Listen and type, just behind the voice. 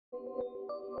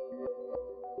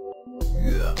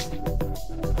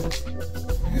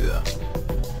Yeah.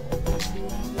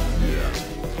 Yeah.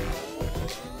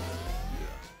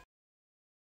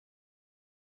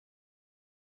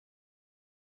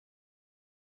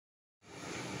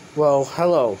 Well,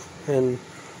 hello, and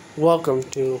welcome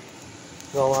to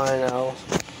the Lionel.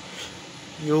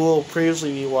 You'll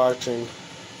be watching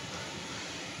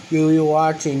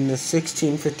the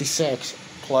 1656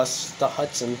 plus the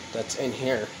Hudson that's in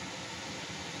here.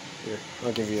 Here,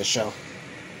 I'll give you a show.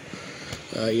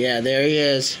 Yeah, there he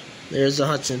is. There's the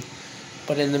Hudson.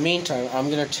 But in the meantime, I'm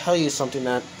gonna tell you something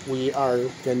that we are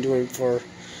been doing for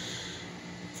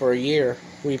a year.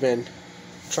 We've been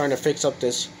trying to fix up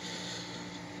this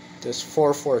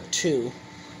 442,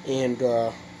 and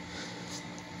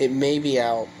it may be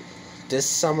out this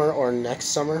summer or next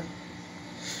summer.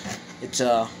 It's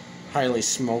a highly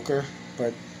smoker,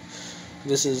 but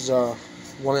this is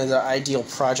one of the ideal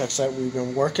projects that we've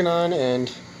been working on,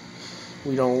 and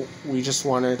we just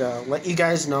wanted to let you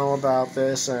guys know about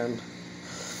this. And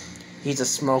he's a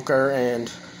smoker,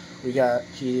 and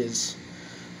he is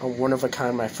a one of a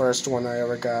kind, my first one I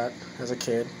ever got as a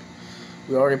kid.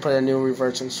 We already put a new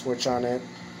reversing switch on it,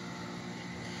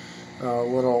 a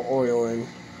little oiling,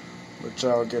 which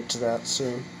I'll get to that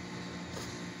soon.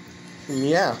 And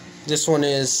yeah, this one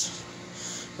is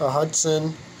a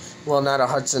Hudson. Well, not a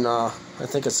Hudson. I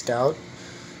think a Scout.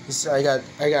 I got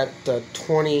the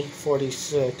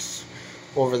 2046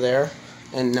 over there,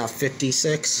 and now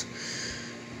 56,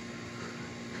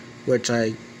 which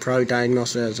I probably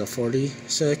diagnosed it as a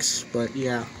 46. But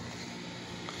yeah,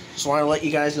 just want to let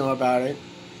you guys know about it,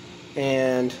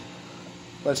 and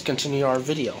let's continue our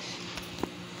video.